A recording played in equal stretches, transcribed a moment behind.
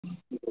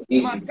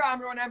The man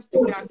come around them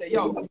studio and say,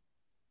 yo,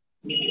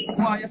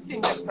 why you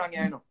sing that song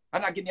here, you know?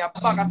 And I give me a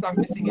bag of song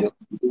to sing it.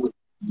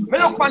 Me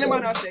look on the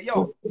man and say,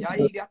 yo, you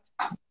idiot.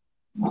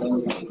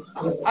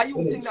 Are you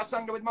sing that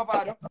song with my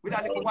father? With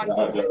that little one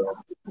song?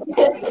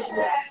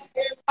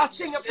 I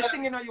sing up the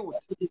singing of youth.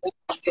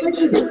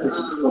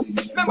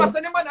 Remember, so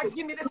the man that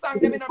give me the song,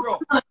 them in a bro.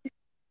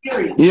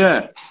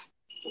 Yeah.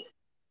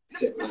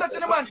 Mr.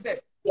 The man said,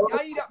 you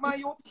idiot, my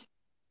youth.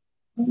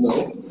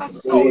 A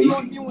sound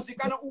run music,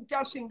 and who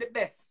can sing the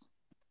best?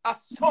 A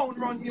sound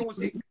run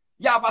music.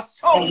 You have a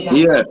sound.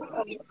 Yeah.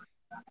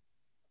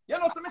 You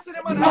know, so Mr.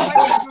 The man I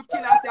you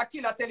killer and say a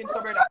killer tell him so,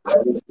 brother.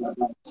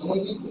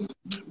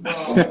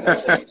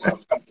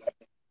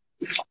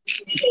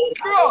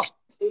 Bro,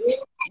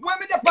 when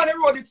me up on the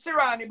road with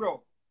Serani,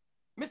 bro,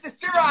 Mr.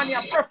 Serani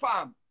a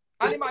perform,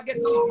 and he might get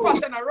too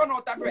fat and I run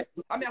out of breath.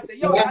 And I say,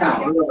 yo,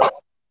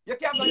 you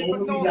can't go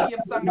little no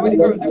game song with the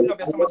girls that love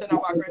you so much and I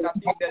walk around that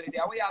big belly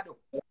there. What you do?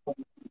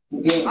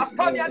 I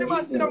saw me and the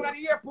man sit down at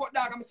the airport,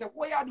 dog, and I say,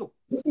 what you do?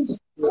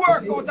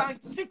 Work out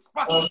and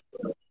six-pack.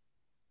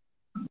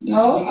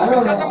 No, I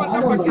don't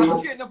know.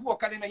 You train the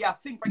vocal and you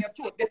sing from your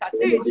throat, get a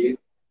DJ.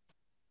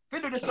 We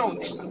do the show.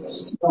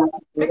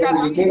 Because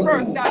when me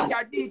first start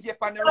your DJ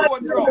on the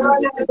road, bro.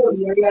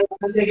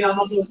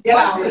 I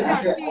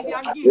CD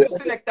and give to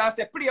selector and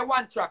say, play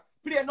one track,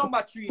 play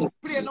number 3,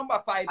 play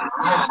number 5,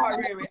 play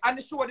number railway, and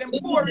they show them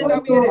boring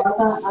away there.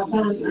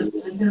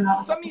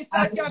 So me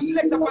start your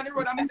selector on the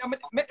road and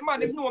make the man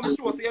know me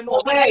show, so you know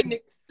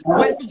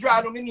when to draw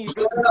on the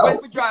needle,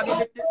 when to draw on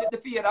the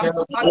fader,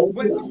 and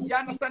when to, you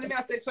understand me? I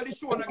say, so the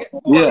show not get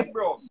boring,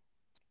 bro.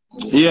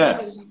 Yeah.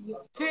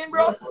 See,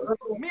 bro?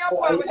 Me and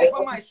boy will live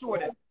on my show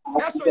them.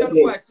 I show you the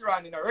boy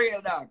surrounding a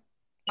real dog.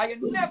 And you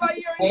never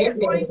hear him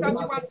get one interview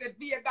and say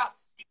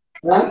Vegas.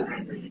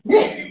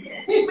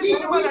 Me see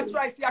the man that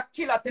try to say a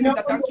killer, tell him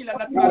that a killer,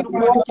 not even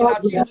look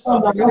like the killer, change the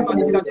subject, and the man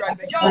killer try to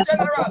say, yo,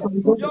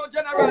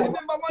 General,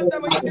 remember one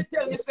time when you did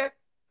tell me, say,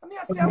 I mean,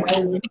 I say,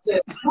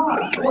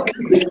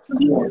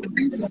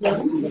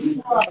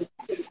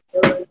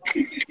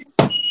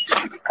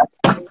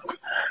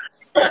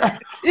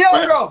 yo,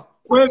 bro.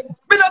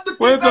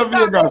 Where's the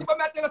Vegas?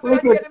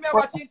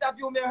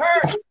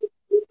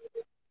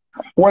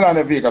 Hold on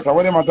the Vegas.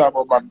 What am I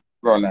talking about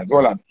background lines?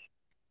 Hold on.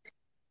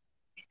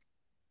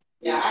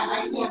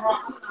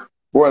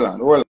 Hold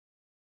on.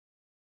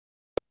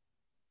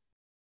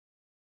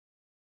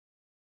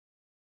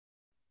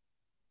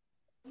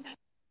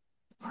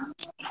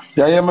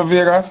 You hear me,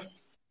 Vegas?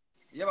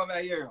 Yeah, man,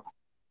 I hear you.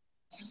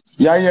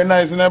 You hear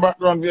nice in the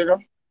background, Vegas?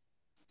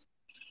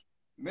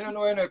 Me don't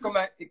know, you know, it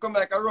come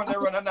like a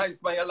run a nice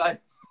by your life.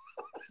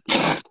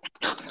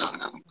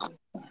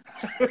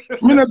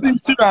 Me not think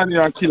Serani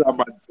and killer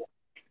bad.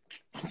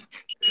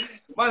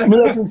 Man, Me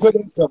not think so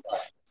themselves.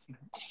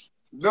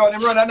 bro,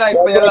 them run a nice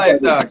by your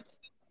life, dog.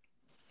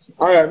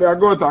 Alright, they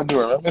go to the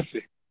door. Let me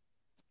see.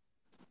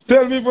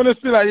 Tell me if you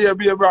still hear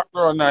be a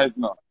background nice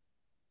now.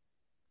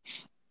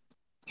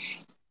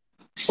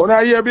 When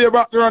I hear be a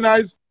background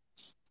nice,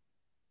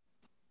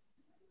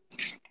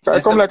 I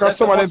come like a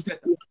some of them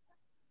people.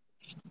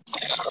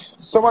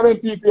 Some of them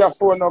people are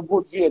phone no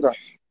good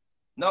Vegas.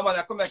 No man,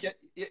 I come back, you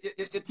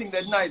think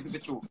they're nice if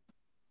it's true.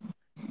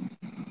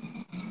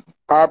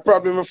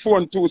 Probably my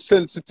phone too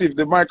sensitive,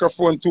 the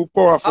microphone too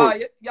powerful.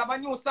 You have a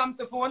new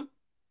Samsung phone?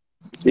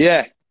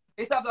 Yeah.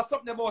 It have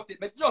something about it.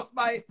 But just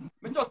by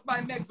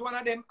Megs one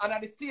of them, and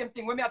at the same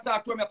thing, when I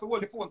talk to him, I have to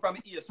hold the phone from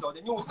my ear, so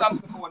the new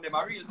Samsung phone, them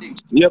a real thing.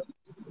 Yep.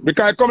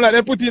 Because I come like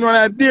they put in one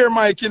of dear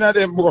mic in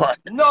them, boy.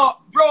 No,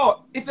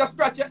 bro, if you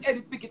scratch your head,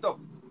 it pick it up.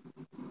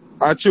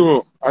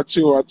 Achoo.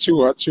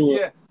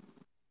 Yeah.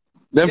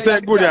 Them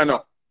say good, you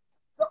know.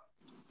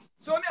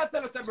 So when I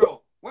tell you, say,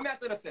 bro,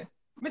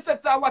 me said,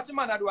 I watch the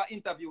man do an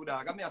interview,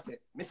 dog. And I say,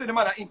 me say the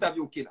man an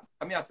interview killer.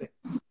 And I say,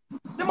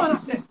 the man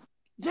say,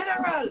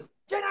 General,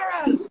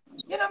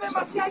 you know,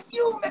 remember, say,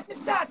 you make me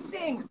start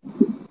sing.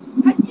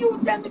 And you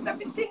tell me to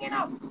be singing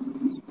up.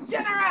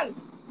 General,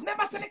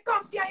 remember, say, me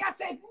come here and I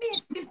say,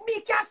 if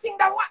me can sing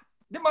that one.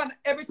 The man,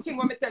 everything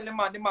when me tell the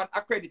man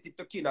accredited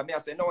to killer. Me I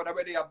say, no, I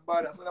already have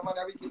bad. So the man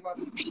a wicked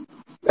man.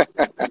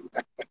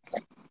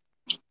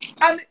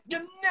 And you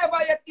never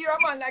yet hear a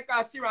man like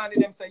a Serani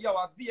them say, yo,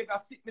 a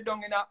Vegas sit me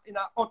down in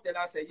a hotel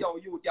and say, yo,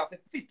 you have to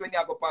fit when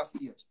you go past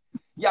stage.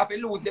 You have to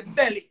lose the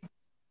belly.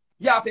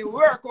 You have to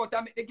work out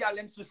and make the girl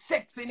them so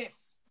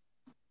sexiness.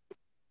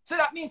 So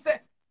that means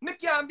say, me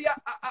can't be a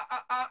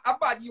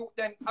bad youth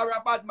then or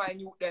a bad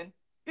mind youth then.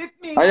 If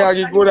me I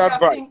give good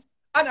advice.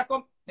 And I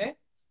come,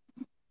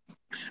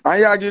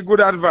 I give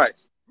good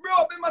advice.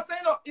 Bro, me must say,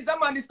 you know, is a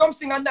man, this come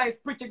sing a nice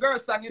pretty girl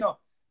song, you know.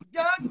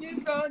 God,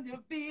 you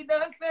gonna be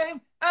the same.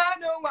 I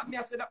don't want me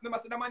to say that. Me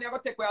must say the man, you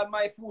gonna take away all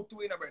my food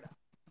too, you know, brother.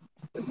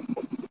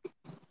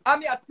 And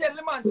me I tell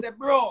the man, say,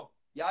 bro,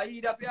 you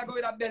eat that, you go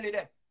with that belly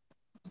there.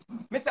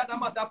 Me say, no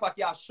matter of fact,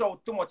 you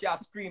shout too much, you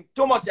scream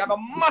too much, you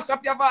gonna mash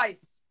up your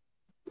voice.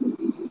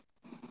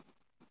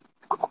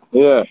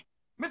 Yeah.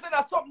 Me say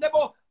that's something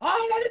about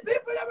all of the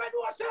people that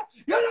know, sir.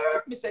 You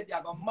know, me said, you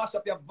gonna mash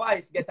up your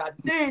voice, get a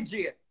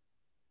DJ.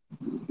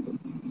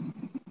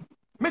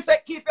 Me say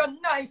keep your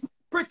nice,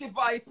 pretty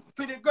voice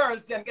to the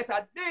girls and get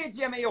a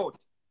DJ me out.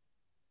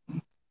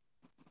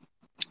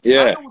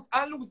 Yeah.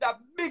 And lose that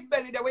big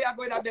belly the way I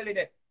go in that belly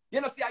there.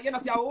 You know see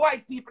a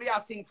white people here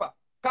sing for.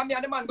 Come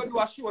here, the man go do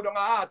a show down a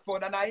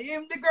Hartford and I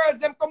him the girls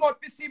them come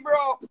out to see,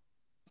 bro.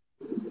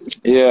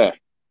 Yeah.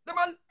 The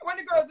man, when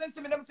the girls them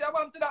see me, them say I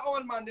want to that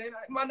old man there,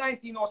 man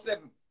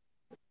 1907.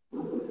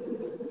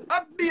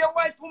 I be a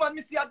white woman,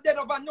 me see a dead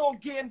over no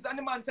games, and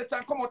the man said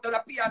try come out to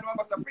the piano and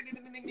go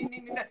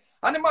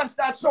and the man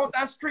start shout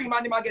and scream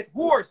and the man get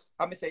hoarse.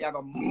 And me say you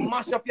gotta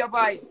mash up your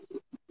voice.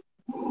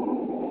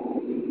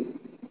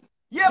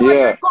 Yeah,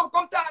 man, come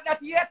talk that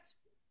yet.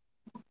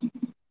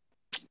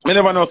 Me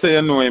never know say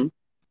you know him.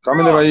 Cause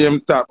me never hear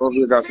him talk of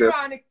Vegas.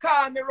 Serani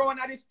call me round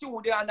at the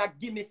studio and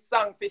give me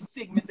song for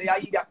sing. Me say I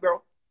hear that,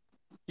 bro.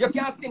 You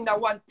can't sing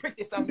that one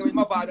pretty song with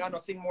my father and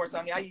not sing more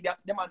song. I hear that.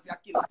 The man say I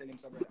kill tell him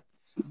so, brother.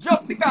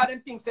 Just because them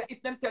things say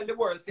if them tell the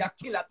world say I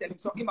kill tell him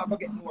so, he might go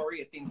get more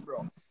ratings,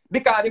 bro.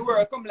 Because the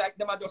world come like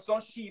them are just some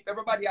sheep.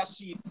 Everybody has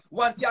sheep.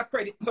 Once you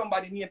credit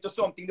somebody name to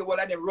something, the world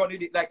and they run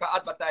with it like an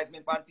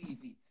advertisement on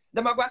TV.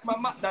 Them are going to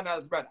my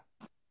McDonald's, brother.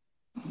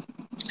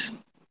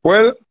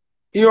 Well,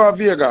 you are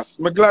Vegas.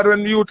 I'm glad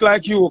when youth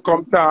like you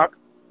come talk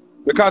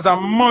because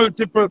of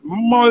multiple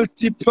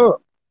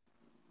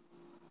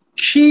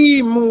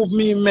key move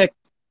me make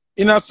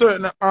in a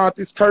certain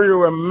artist career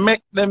will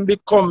make them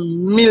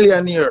become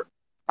millionaire.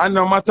 And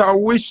no matter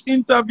which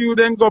interview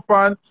they go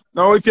on,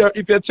 now if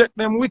you check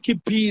them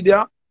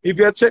Wikipedia, if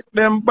you check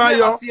them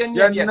bio,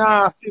 you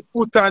nah see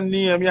Foota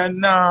name, you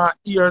nah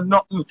hear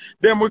nothing.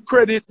 Them we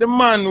credit the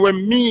man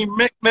when me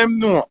make them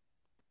know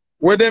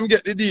where them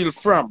get the deal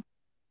from.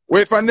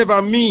 Where if I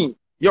never me,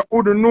 you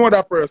wouldn't know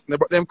that person,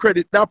 but them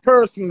credit that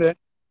person there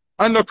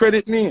and no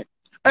credit me.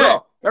 Hey,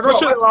 you're going to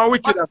show you how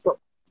wicked that's up.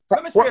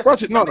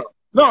 Watch it, no,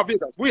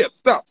 Vegas, wait,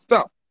 stop.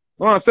 I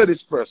want to say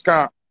this first,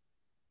 because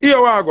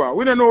here we go.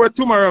 We don't know where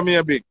tomorrow may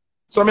be.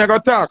 So I'm going to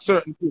talk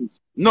certain things.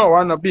 No,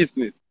 I'm not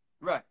business.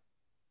 Right.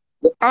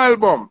 The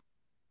album,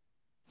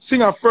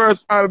 singer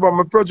first album,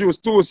 I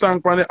produced 2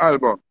 songs on the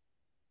album.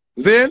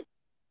 Then,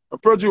 I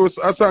produced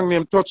a song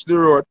named Touch the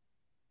Road.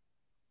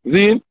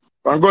 Then,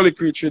 and Gully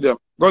Creature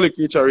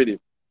Rhythm.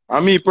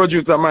 And me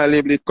produced my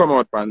label, it come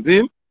out pan.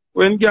 Then,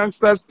 when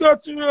gangsters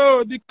touch the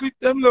road, they click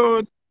them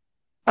load.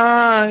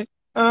 Aye.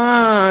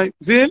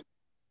 Then,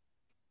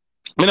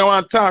 I don't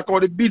want to talk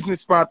about the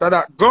business part of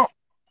that. Go.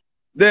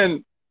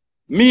 Then,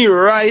 me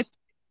write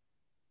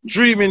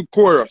Dreaming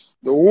Chorus,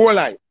 the whole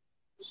life.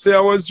 Say I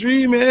was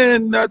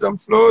dreaming that I'm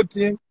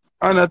floating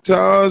on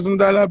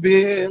 $1,000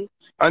 bill.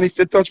 And if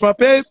you touch my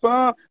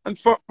paper and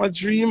fuck my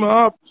dream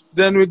up,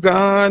 then we're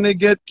gonna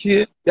get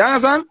killed. You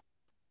understand?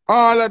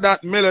 All of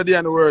that melody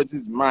and words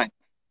is mine.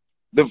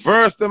 The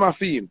verse them I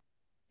feel.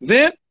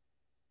 Then,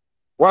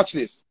 watch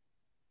this.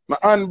 My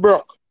hand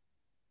broke.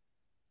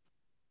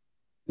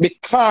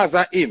 Because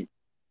of him.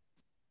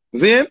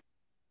 Then,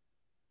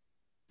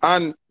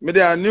 and me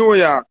there in New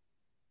York,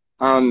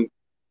 and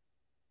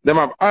them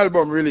have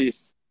album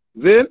release.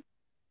 Then,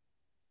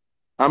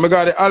 and I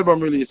got the album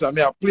release and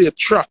I play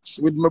tracks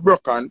with my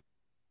broken,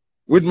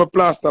 with my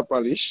plaster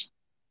polish.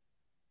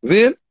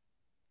 Then,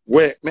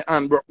 where my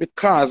hand broke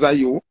because of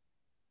you.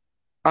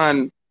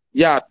 And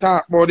yeah,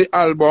 talk about the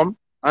album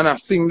and I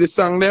sing the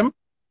song them.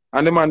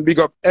 And the man big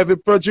up every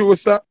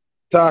producer,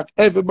 talk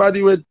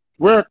everybody with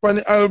work on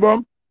the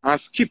album and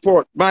skip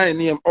out my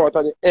name out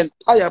of the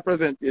entire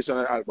presentation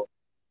of the album.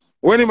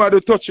 When him do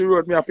touch the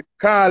road, me have to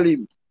call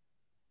him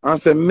and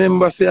say,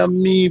 remember, say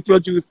me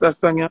produce that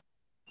song. Yeah?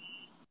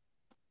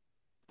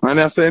 And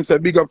I say him say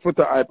big up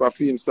Foota hype of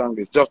film song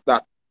this, just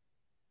that.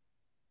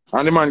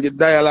 And the man get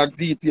dialogue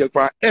detail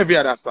for every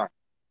other song.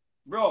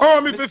 Bro,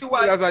 oh, me feel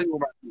as a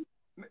human.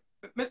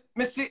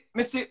 Me see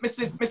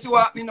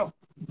what me know.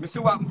 Me see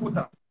what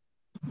Foota.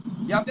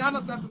 You have to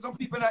understand for some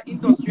people in the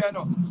industry, you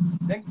know.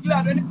 Then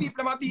glad when the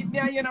people have beat me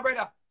and you know,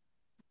 brother.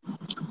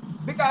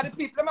 Because the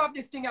people have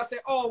this thing and say,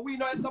 oh, we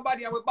know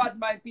nobody and we bad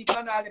mind people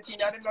and all the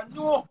things and them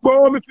no.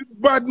 But me feel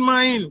bad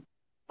mind.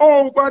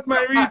 Oh, bad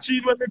mind reach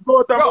it when they go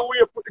out of the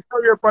way put the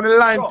career on the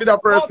line for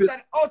that person.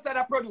 Outside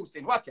of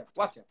producing, watch it.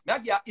 Let me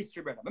give you a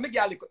history, brother. Let me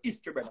give you a little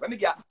history, brother. Let me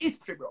give you a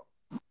history, bro.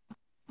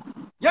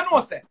 You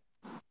know, say.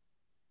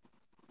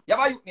 You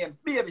have a youth named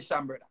Baby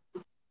Sham, brother.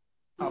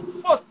 And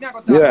first, me I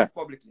got to talk this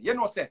publicly. You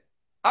know, say.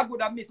 I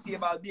could have missed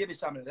about Baby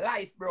Sham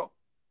life, bro.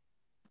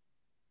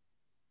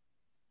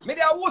 Me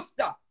there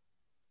Worcester.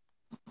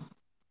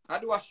 I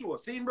do a show.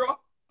 See him, bro?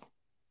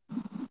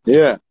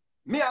 Yeah.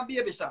 Me and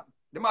Baby Sham.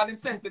 The man him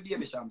sent for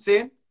Baby Sham. See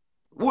him?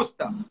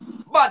 Worcester.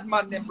 Bad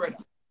man them, brother.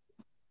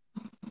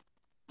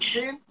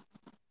 See him?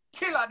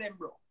 Killer them,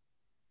 bro.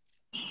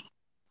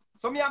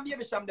 So me and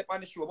Baby Sham on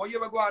the show. But you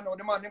ever go on now,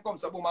 the man them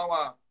comes to boom and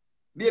want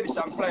Baby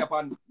Sham fly up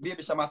and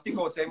Baby Sham and stick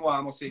out say him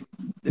want must see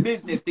the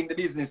business thing, the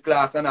business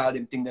class and all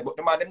them thing there. But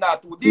the man them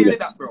not too deal with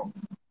that, bro.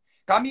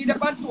 Cause me the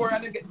band tour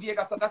and they get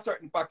Vegas at a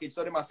certain package.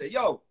 So they must say,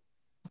 yo,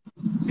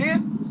 see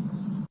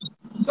him?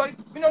 So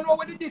we don't know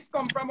where the disc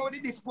come from, where the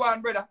disc go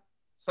on, brother.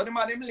 So the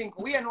man them link,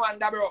 we ain't one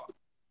that, bro.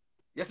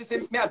 You see,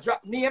 me I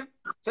drop name,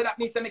 so that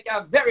means I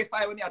can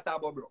verify when you talk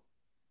about, bro.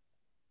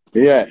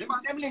 Yeah. The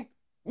man them link,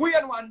 we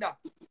and Wanda.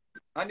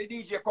 And the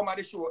DJ come at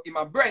the show, him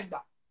and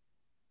Brenda.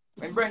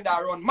 When Brenda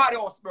run Mad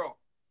House, bro.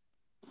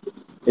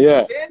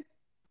 Yeah. See?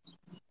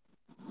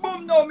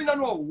 Boom, no, me don't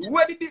know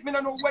where the beat, me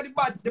don't know where the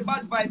bad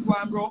vibe go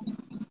on, bro.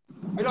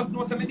 Me just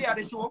know somebody at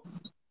the show.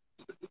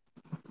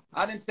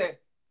 And then say,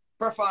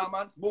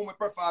 performance, boom, we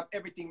perform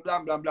everything,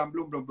 blam, blam, blam,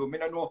 bloom, bloom, bloom. Me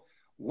don't know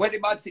where the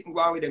bad sitting go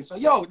on with them. So,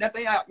 yo,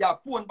 that your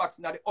phone box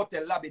in the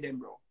hotel lobby, them,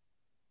 bro.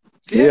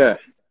 See? Yeah.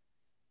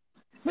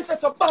 Me say,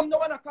 so, bam, no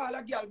one call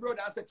a girl, bro.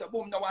 And say, so,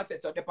 boom, no one say,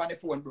 so, they on the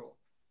phone, bro.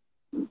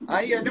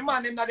 I hear the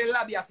man in the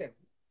lobby, I say,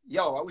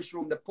 yo, I wish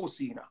room the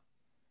pussy, you know.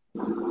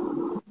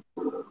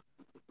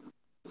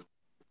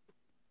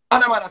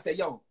 And the man, I say,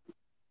 yo,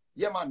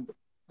 yeah, man,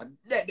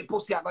 dead the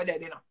pussy, I go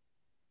dead, you know.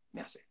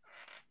 Me, I say,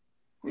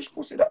 which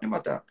pussy that them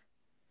attack?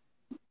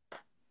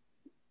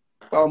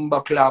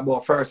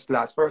 Club, first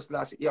class,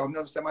 yo,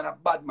 no, say, man, a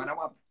bad man, I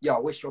want, yo,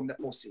 wish room the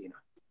pussy, you know.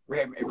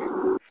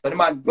 So the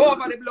man go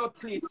over the blood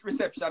cleat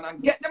reception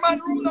and get the man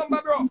room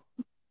number, bro.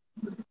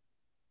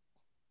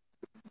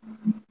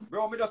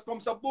 Bro, me just come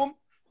so boom,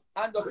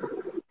 and just,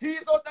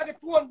 he's out of the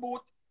phone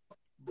booth,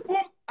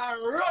 boom,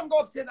 and run go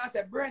upstairs and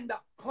say, Brenda,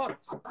 cut.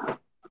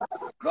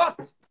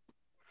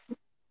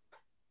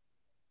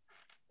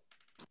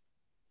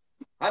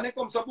 And they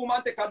come so boom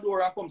and take a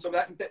door and come so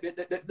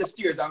the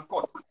stairs and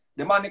cut.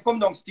 The man they come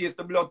downstairs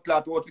to blood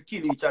clot out to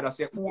kill each other.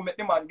 Say, who make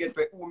the man get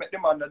away? Who make the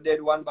man the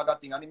dead one bag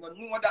of thing? And he go,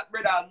 know that,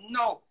 brother,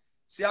 no.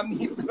 See, I'm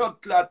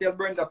blood clot tell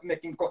Brenda to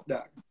make him cut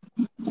that.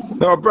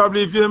 No,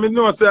 probably if you me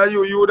know, say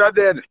you would have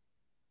dead.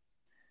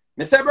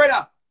 Me say,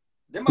 brother,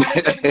 the man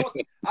they tell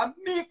me, and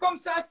me come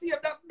so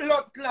save that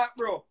blood clot,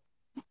 bro.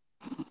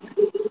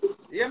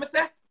 You hear me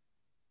say?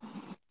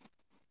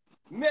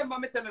 Remember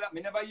me tell you that, me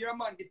never hear a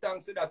man get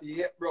thanks to that,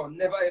 yeah, bro,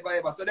 never,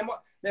 ever. So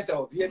they say,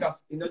 oh,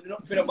 Vegas, you know,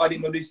 for nobody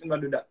know this,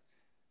 not do that.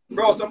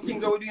 Bro, some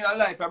things that we do in our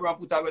life, everyone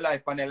put our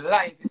life on a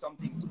line for some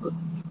things.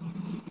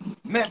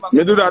 Remember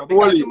me do that,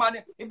 bro,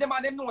 if the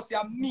man them know, say,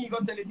 me go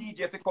tell the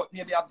DJ if he cut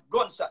me, if he have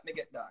gunshot, me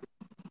get that.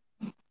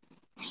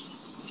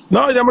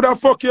 No, they would have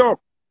fuck you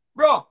up.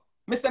 Bro,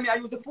 me say me, I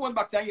use the phone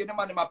box and hear the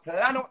man, them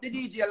plan out the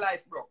DJ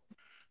life, bro.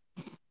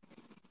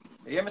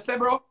 You hear me say,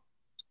 bro?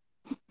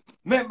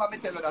 Remember me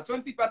tell you that. So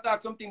when people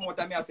talk something more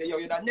to me, I say, yo,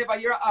 you don't never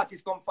hear an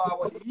artist come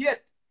forward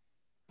yet.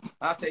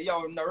 I say,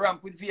 yo, no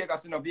ramp with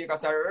Vegas, you know,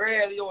 Vegas are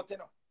really out, you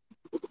know.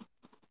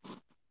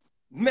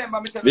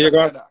 Remember me tell you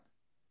Vegas. that.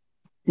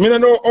 Me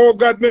don't know how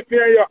God make me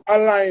and you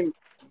align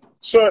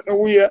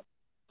certain way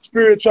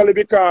spiritually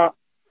because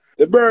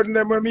the burden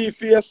them when me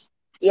face,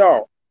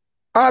 yo,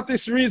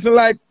 artists reason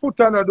like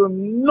Foota not do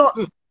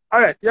nothing.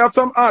 Alright, you have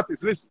some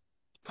artists, listen.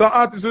 Some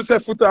artists who say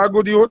Foota are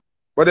good youth,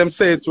 but them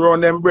say it around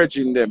them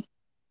bridging them.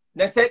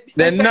 They say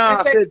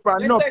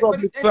no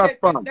public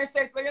platform. They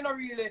say, but you know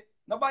really,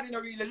 nobody no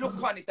really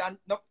look on it and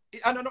no,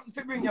 I know nothing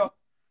to bring you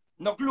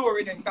no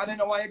glory then, because they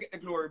know why you get the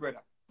glory,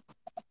 brother.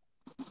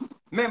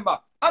 Remember,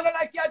 I don't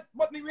like that,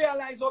 but me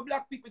realize how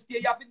black people stay,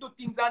 you have to do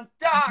things and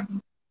talk.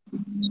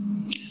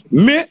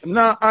 Me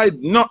nah hide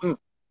nothing.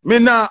 Me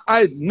nah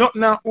hide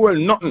nothing and hold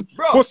nothing.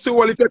 Pussy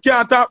well, if you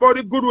can't talk about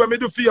the good way me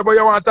do for you, but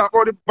you want to talk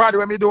about the bad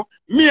way me do,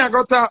 me I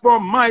go talk about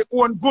my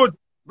own good.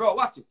 Bro,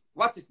 watch it,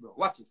 bro.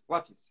 Watch it,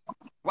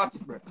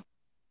 brother.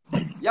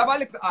 You have a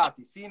little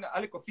artist, see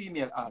a little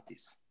female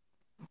artist.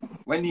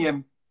 When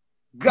name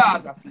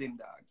Gaza Slim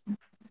Dog.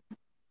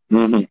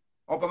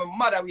 Up my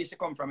mother where she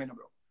come from, you know,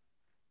 bro.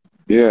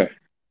 Yeah.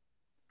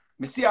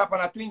 Me see her up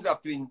on a Twins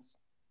of Twins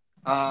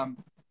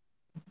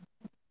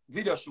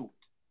video shoot.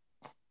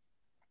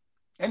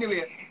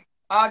 Anyway,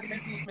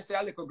 argument piece, me say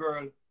a little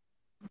girl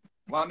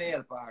want me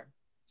help her.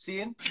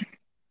 See?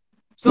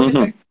 So me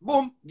say,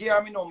 boom, give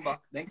her my number.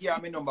 Then give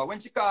her my number. When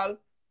she call,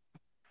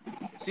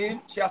 see,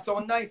 she has so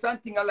nice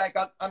and thing I like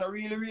and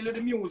really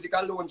the music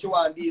alone she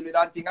want to deal with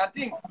and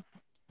thing.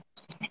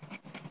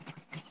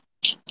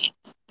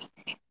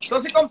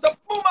 So she comes up,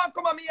 boom, and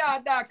come on me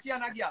yard, dog, she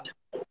and a girl.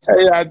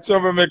 Hey, yeah,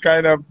 trouble me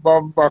kind of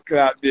bumper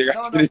clap there.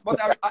 No, but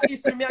a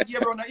history me a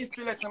give bro, no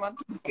history lesson, man.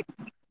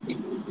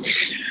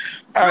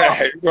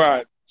 Alright, go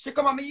on. She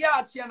come on me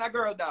yard, she and a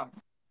girl, dog.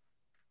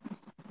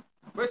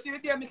 But see the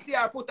day me see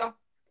her Foota,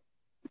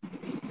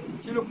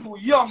 she look too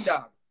young,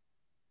 dog.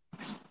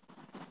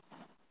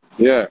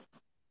 Yeah.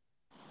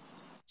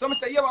 So I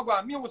say, yeah, I go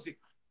on music.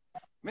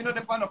 Me no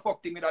depend on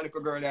fuck thing with that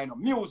little girl, I know.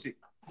 Music.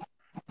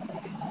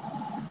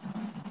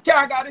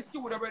 Can't go to the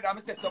studio, brother. I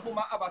said, so boom,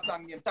 I have a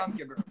song named Thank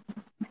You, girl.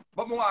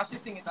 But I want she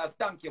sing it as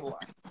Thank You, boy.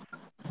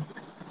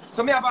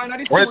 So me have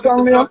another studio. What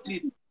song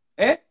name?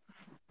 Eh?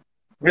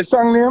 What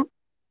song name?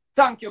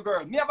 Thank You,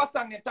 girl. Me have a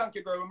song named Thank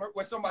You, girl,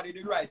 where somebody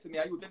did write to me,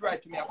 and you did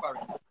write to me a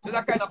foreign. So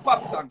that kind of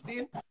pop song,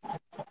 see?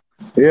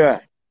 Yeah.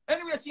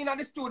 Anyway, she in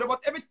the studio,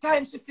 but every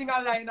time she sing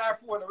a line, her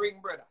phone ring,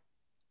 brother.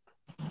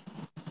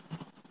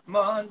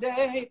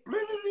 Monday,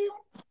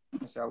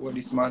 I said, what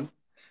this man?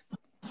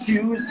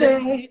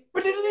 Tuesday,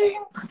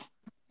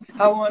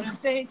 I want to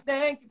say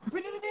thank you.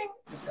 I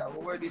said,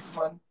 what this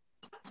man?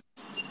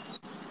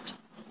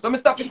 So I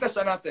stop the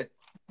session and say,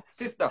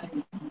 sister,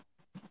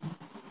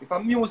 if a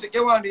music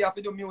you want, you have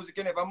to do music.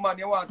 You know, if a man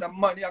you want, a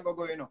man you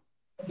go, you know.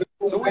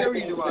 So what you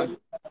really want?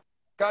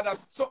 Because that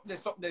something,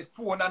 there's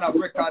phone and a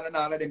record and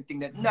all of them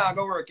things that now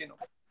go work, you know.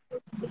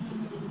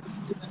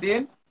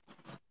 See?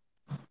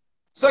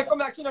 So I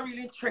come actually not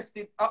really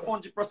interested at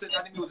 100% in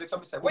the music. So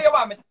I say, what you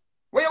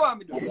want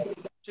me to do?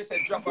 She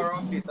said, drop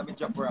around place and me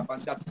drop her up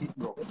and that's it,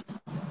 bro.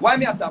 Why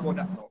me talk about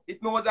that now?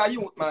 It was a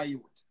youth, my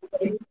youth.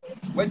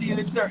 When dealing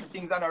with certain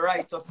things and a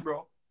righteous,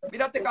 bro. Me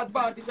don't take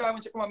advantage of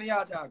when she come on my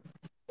yard, dog.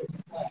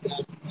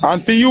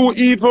 And for you,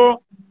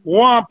 evil,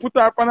 want to put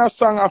her up on a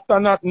song after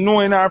not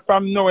knowing her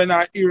from knowing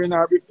her, hearing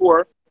her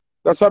before.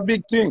 That's a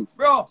big thing.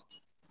 Bro,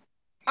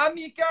 and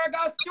me carry go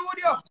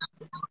studio.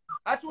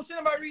 I thought she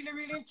never really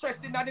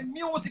interested in the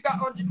music at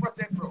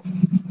 100%, bro.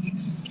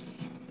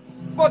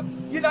 But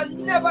you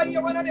don't never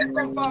hear one of them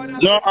come forward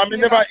and No, say, I mean,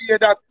 never hear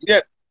that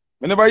yet.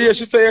 I never hear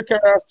she say you carry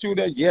a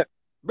studio yet.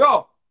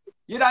 bro,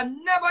 you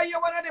don't never hear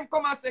one of them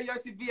come and say, you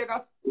see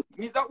Vegas,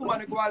 me's a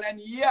woman who go all and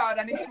yard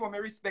and he show me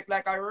respect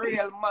like a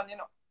real man, you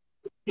know.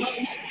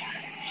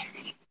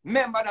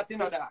 Remember that, you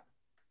know, that.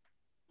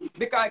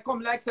 Because I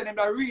come like say them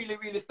that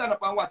really stand up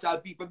and watch all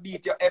people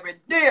beat you every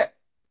day.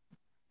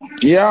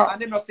 Yeah.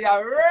 And them not say a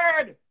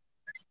word.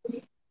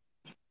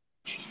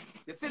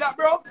 You see that,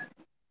 bro?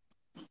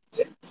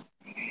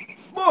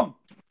 Boom.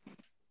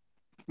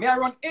 Me I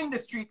run in the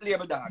street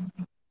label, dog.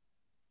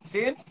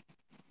 See?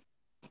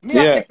 Me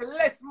I take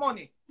less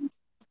money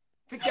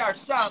to carry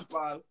Sean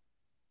Paul,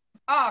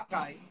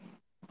 Archive,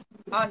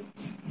 and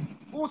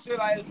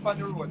whosoever else on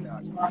the road,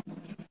 dog.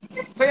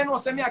 So you know,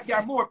 so me I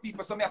carry more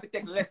people, so me have to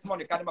take less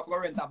money because I have to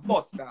rent a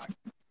bus, dog.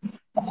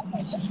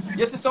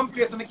 You see some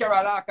place me carry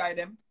a Archive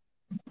them.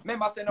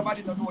 Remember, say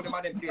nobody don't know them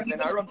at them place,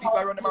 and I run people,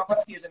 I run them off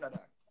a stage, and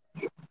that.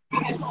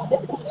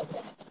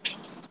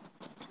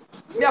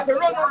 Me have to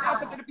run out and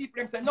answer to the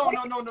people and say, no, me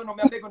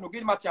I beg you,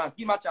 give him a chance,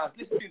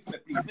 listen to him for me,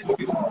 please, listen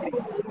to him for me,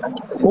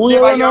 please. Who you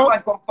Never run hear out?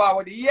 one come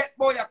forward yet,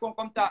 boy, I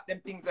come talk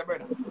them things,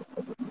 brother.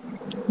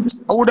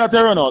 Who that you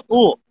run out?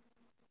 Who?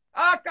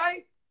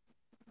 Okay,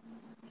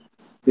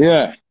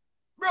 Yeah.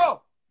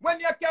 bro, when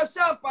me a carry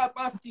Sean Paul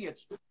on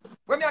stage,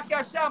 when me a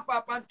carry Sean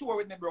Paul on tour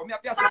with me, bro, me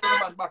have to say to the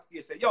man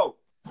backstage, say, yo,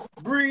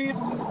 breathe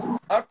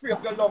and free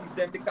up your lungs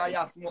then because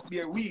you smoke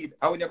beer weed,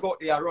 and when you go out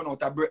there, you run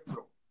out of breath,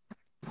 bro.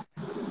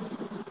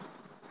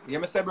 You hear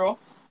me say, bro?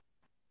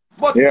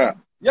 But Yeah.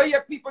 you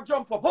hear people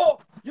jump up. Oh,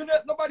 you know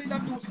nobody in the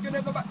music, you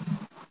know nobody.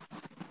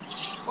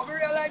 But we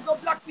realize no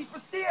black people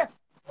stay.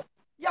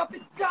 You have to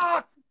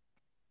talk.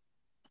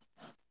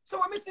 So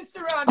when we see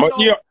Serani But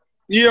now,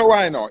 here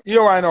why now?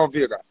 Here why now,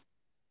 Vegas?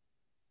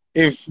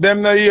 If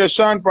them not hear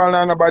Sean Paul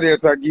and nobody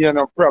else are giving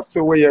no props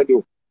to what you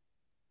do,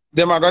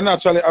 them are gonna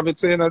naturally have it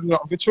saying nothing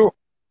for true.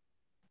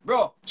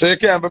 bro, So you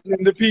can't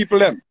blame the people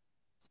them.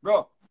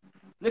 bro,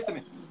 listen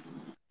to me.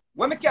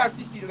 When we carry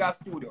Cecile to the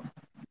studio,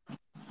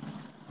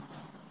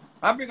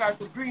 I bring her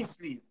to Green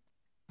Sleeve.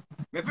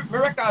 Me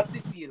record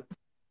Cecile.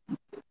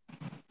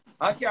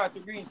 I carry her to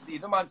Green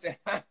Sleeve. The man say,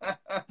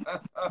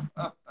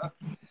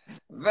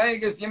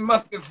 Vegas, you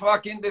must be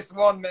fucking this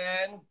one,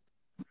 man.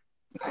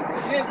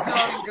 She ain't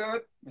sounding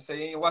good. I say,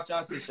 you ain't watch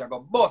and see. She go,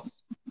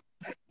 boss.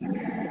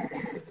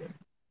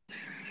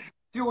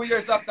 Few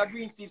years after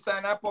Green Sleeve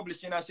signed her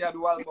publishing and she had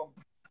the album.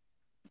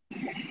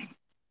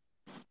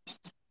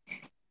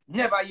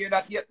 Never hear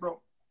that yet,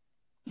 bro.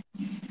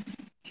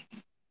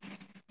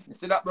 You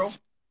see that, bro?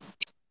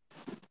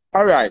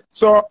 Alright,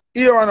 so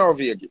here I know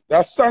Vegas.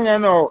 That song I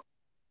know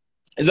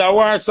is a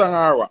war song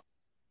or what?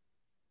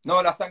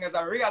 No, that song is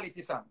a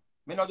reality song.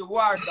 Me not the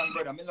war song,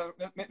 brother.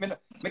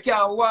 Me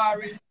can't war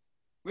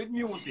with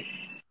music.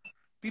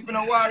 People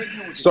don't war with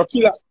music.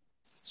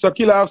 So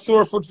killer have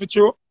sore foot for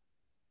you?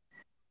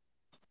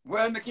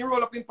 Well, me can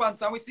roll up in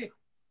pants and we see.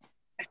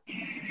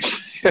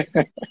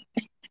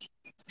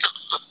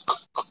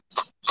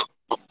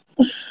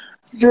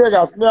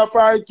 Vegas, me a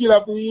probably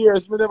killer for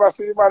years. Me never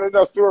see the man in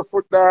a sore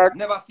foot, dog.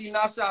 Never seen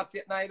no shots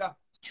yet neither.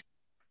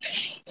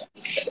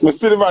 Me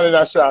see the man in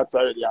a shots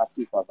already, I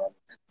sleep about it.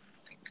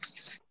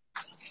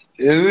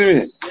 You see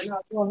me?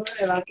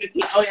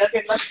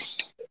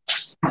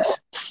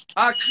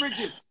 Ask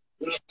Bridges.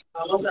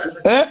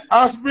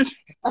 Ask Bridges.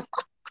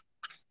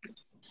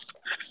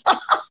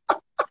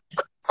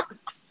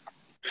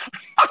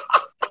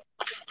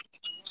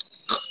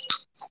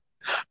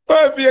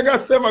 Oh,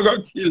 Vegas, them are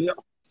gonna kill you.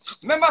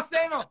 Remember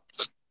saying no?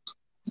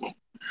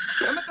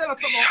 Let me tell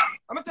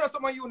you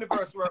something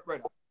universe work,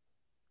 brother.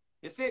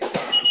 You see,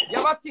 you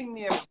have a thing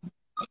named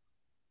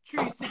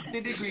 360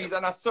 degrees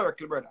and a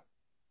circle, brother.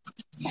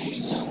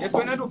 Yes,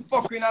 when I do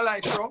fuck in a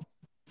life, bro,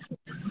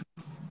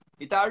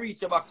 it'll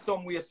reach you back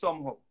somewhere,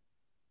 somehow.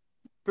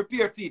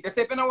 Prepare for it. They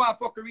say if you don't want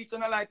to fuck reach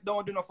in a life,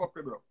 don't do no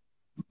fuckery, bro.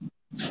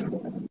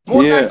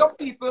 Most times some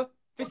people,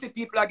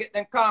 people are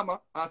getting karma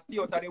and stay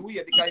out of the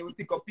way because you will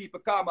pick up people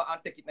karma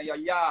and take it in your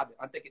yard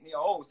and take it in your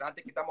house and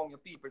take it among your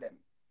people them.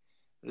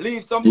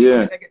 Leave some people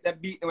when they get them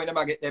beaten when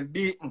they get them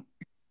beaten.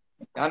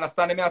 You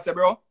understand me? I say,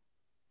 bro?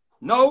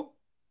 No,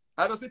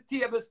 I just the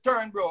tables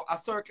turn, bro. A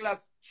circle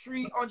has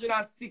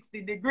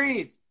 360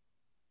 degrees.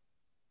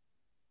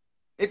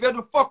 If you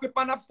do fuck with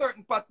a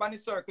certain part on the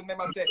circle,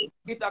 remember say,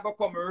 it will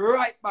come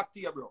right back to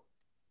you, bro.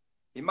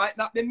 It might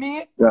not be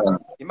me. Yeah.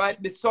 It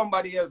might be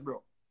somebody else,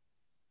 bro.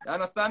 You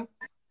understand?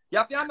 You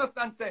have to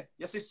understand, say,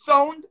 you see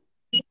sound,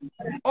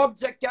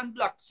 object can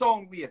block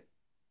sound wave.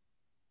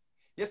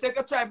 You say if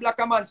you try block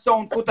a man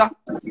sound Foota,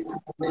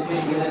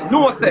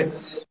 no say,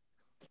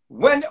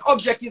 when the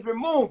object is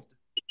removed,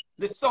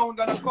 the sound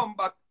gonna come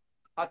back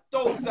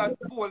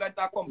 1,000-fold and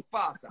that come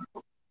faster.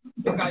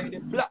 Because you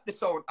block the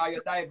sound or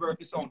you divert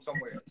the sound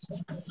somewhere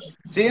else.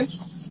 See?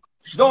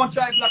 Don't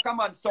try block a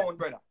man sound,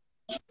 brother.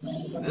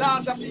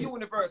 Laws of the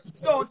universe.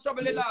 Don't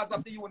trouble the laws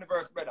of the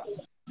universe, brother.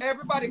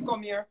 Everybody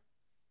come here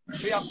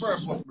for your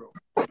purpose, bro.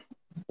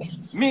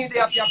 Me, they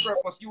have your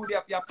purpose. You, they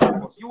have your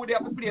purpose. You, they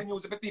have to play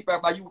music for people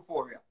by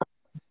euphoria.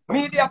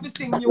 Me, they have to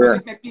sing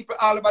music, make people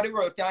all over the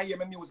world can hear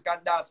my music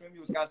and dance my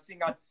music and sing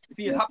and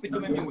feel happy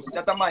to my music.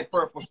 That's my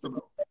purpose, too,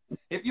 bro.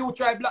 If you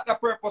try block the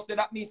purpose, then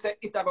that means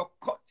it will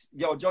cut.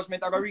 Your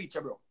judgment will reach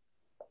you, bro.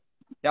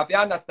 You have to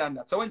understand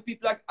that. So when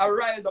people are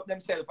riled up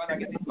themselves and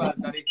get involved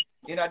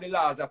in the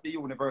laws of the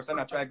universe and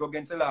I try to go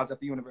against the laws of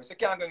the universe, you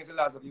can't go against the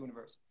laws of the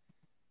universe.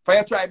 If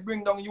you try to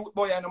bring down youth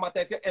boy, and no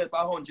matter if you help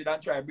 100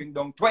 and try to bring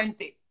down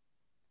 20,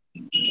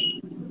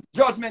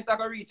 judgment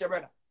will reach you,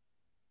 brother.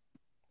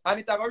 And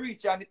it will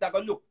reach you and it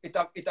will look.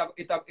 The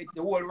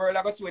whole world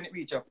will see when it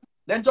reach you.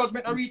 Then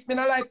judgment will reach me in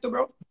a life too,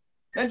 bro.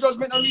 Then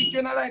judgment will reach you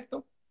in a life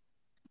too.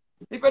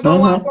 If you don't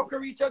want fuckery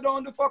reach you,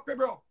 don't do fuckery,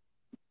 bro.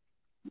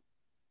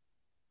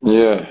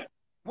 Yeah.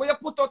 What you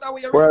put out and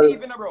what you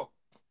receiving, bro.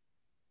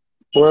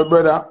 Well,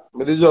 brother,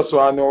 I just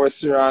want to know what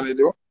Serani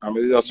do. And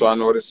I just want to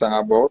know what the song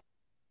about.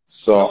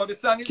 So, no, the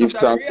song is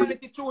just a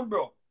reality tune,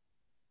 bro.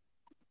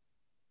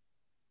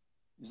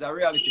 It's a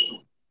reality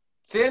tune.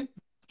 See?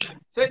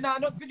 So it's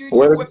not for you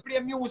to play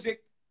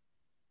music.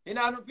 It's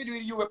not for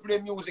you to play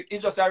music.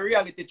 It's just a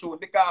reality tune.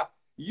 Because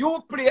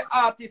you play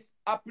artists,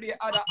 I play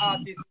other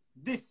artists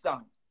this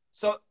song.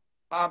 So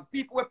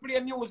people will play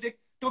music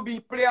to be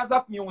players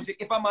of music.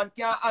 If a man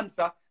can't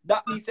answer,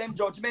 that means same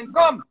judgment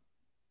come.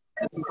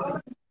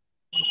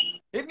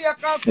 If me a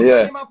call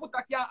Foota, him and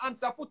Foota can't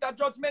answer, Foota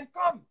judgment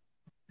come.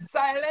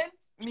 Silence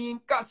mean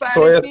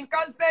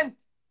consent.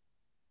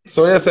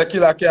 So yes, a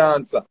killer can't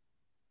answer.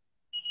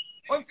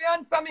 Oh, if you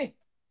answer me,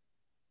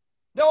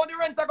 then all the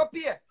rent I go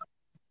pay.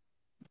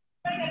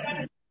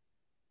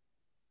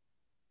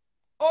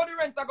 All the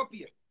rent I go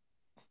pay.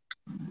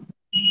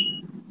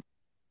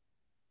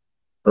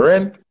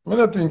 Rent? I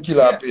don't think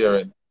killer pay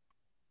rent.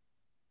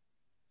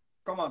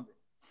 Come on, bro.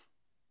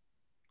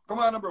 Come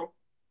on, bro.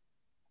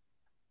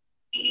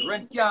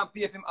 Rent can't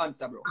pay if him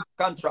answer, bro.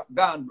 Contract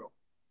gone, bro.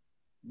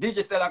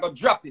 Digicel I go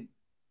drop him.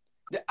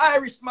 The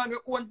Irish man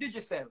will own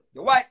Digicel.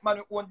 The white man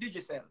will own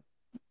Digicel.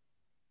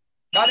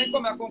 Because they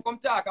come here, come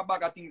talk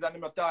about things and they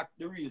not talk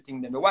the real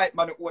thing. Then the white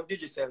man will own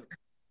Digicel.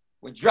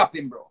 We drop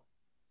him, bro.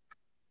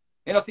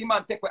 You know, see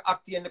man take with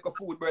Actian like a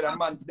food, brother.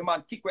 The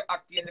man kick with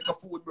Actian like a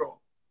food, bro.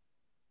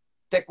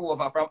 Take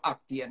over from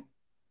Actian.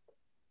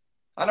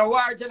 And a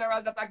war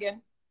general that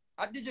again.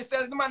 And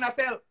Digicel, the man I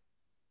sell.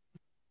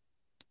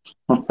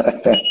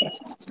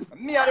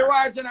 Me are the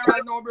war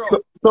general now, bro.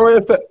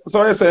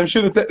 So you say him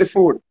shouldn't take the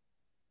food?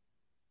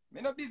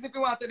 Me no business if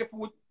you want to take the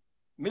food.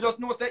 Me just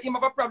know say him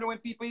have a problem when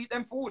people eat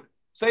them food.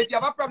 So if you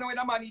have a problem with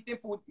a man eating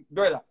food,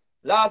 brother,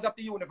 laws of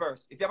the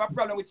universe. If you have a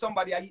problem with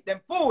somebody I eat them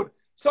food,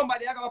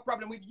 somebody I have a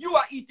problem with you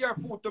I eat your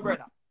food too,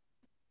 brother.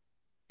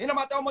 You no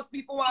matter how much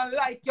people want to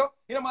like you,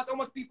 you no matter how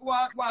much people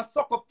want to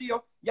suck up to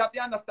you, you have to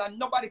understand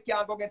nobody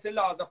can go against the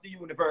laws of the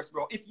universe,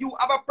 bro. If you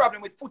have a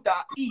problem with food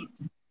I eat,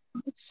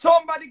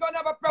 somebody gonna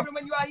have a problem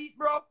when you eat,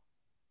 bro.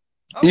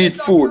 Eat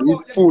food,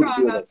 eat food.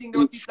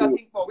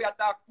 We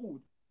attack food.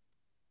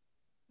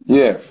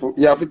 Yeah,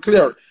 you have to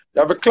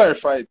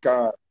clarify it,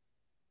 because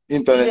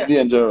internet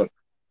dangerous.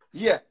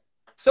 Yeah.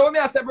 So what me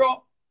I say,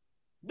 bro,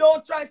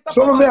 don't try to stop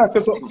so me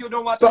if you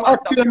don't want to stop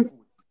your food.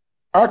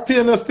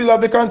 Actian still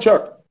have the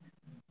contract.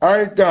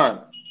 Alright,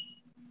 gone.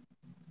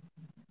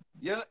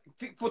 Yeah,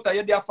 Foota,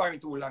 you're there for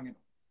too long, you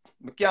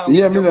know. Me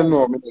don't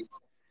know.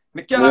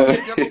 Me can't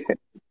wait you.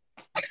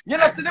 You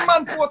know, see the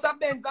man post a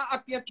Benz and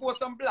Actian post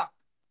some black.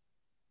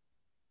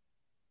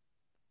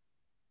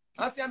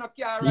 I say I no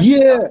care. Right?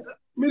 Yeah.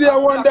 Me dey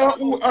wonder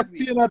who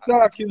Actian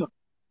attack, you know.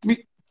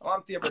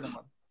 I'm here, brother,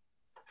 man.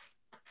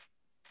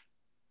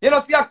 You know,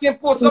 see Actian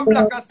post some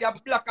black and see a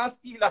black and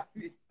steel at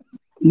me.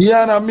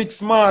 Yeah, and a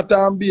mix mart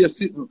and be a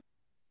sitting.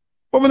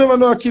 But me never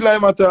know a killer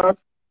him attack.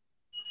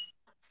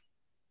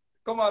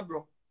 Come on,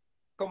 bro.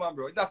 Come on,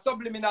 bro. It's a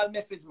subliminal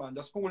message, man.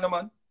 The school,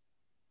 man.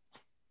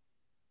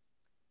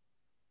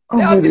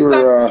 The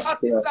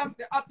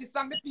artist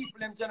song, the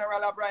people in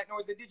general have right now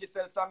is the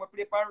Digicel song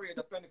we play on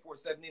radio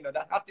 24/7, you know,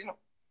 that hot, you know.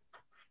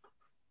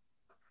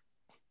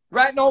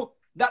 Right now,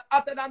 that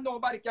hotter than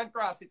nobody can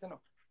cross it, you know.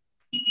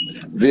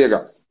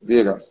 Vegas.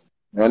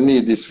 You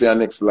need this for your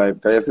next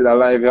live. Can you see that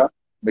live here?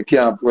 I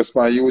can't post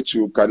on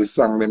YouTube because the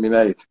song them in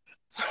it.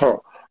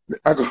 So,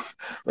 I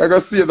go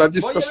see that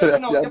discussion.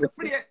 But you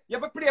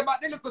have to play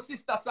about the little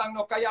sister song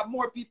now, because you have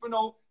more people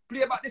now.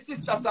 Play about the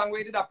sister song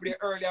where did I play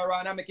earlier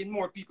on and making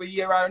more people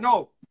hear her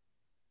now.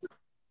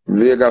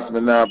 Vegas,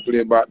 me now play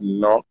about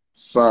no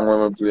song when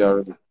we play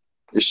already.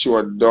 The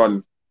show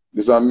done.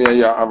 This is me and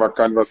you have a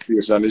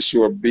conversation. The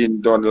show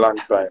been done long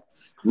time.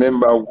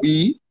 Remember,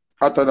 we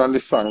hotter than the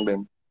song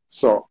them.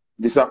 So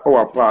this is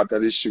our part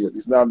of the show.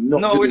 This is not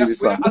nothing to do with the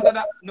song.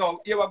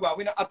 No, here we go.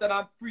 We're not hotter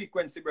than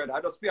frequency, brother.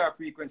 I just fear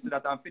frequency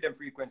that and feed them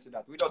frequency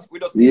that. We just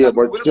yeah,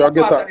 but you get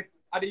that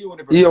at the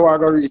universe. Here we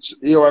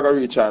go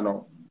reach I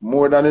know.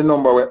 More than the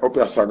number we up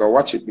here, so I go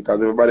watch it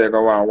because everybody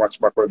go want to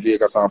watch back with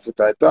Vegas and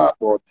Foota talk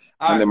about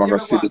and them go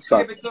see the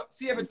song.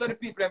 See it so the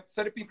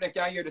people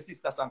can hear the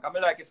sister song. I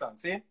like the song,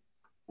 see?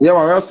 Yeah,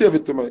 man, I'll save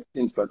it to my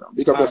Instagram.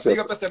 Big up yourself. Big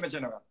up yourself,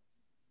 general.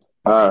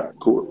 Alright,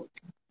 cool.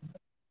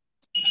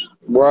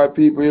 Boy,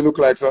 people, you look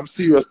like some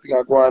serious thing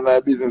I go on in my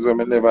business when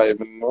I never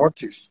even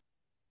notice.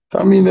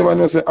 Can me never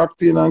know say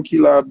acting and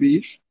killer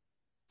beef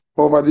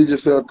over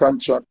digital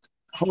contract.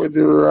 How would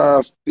the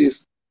rest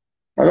this?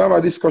 I'll have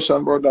a discussion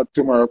about that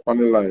tomorrow on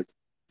the live.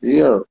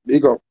 Here,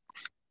 big up.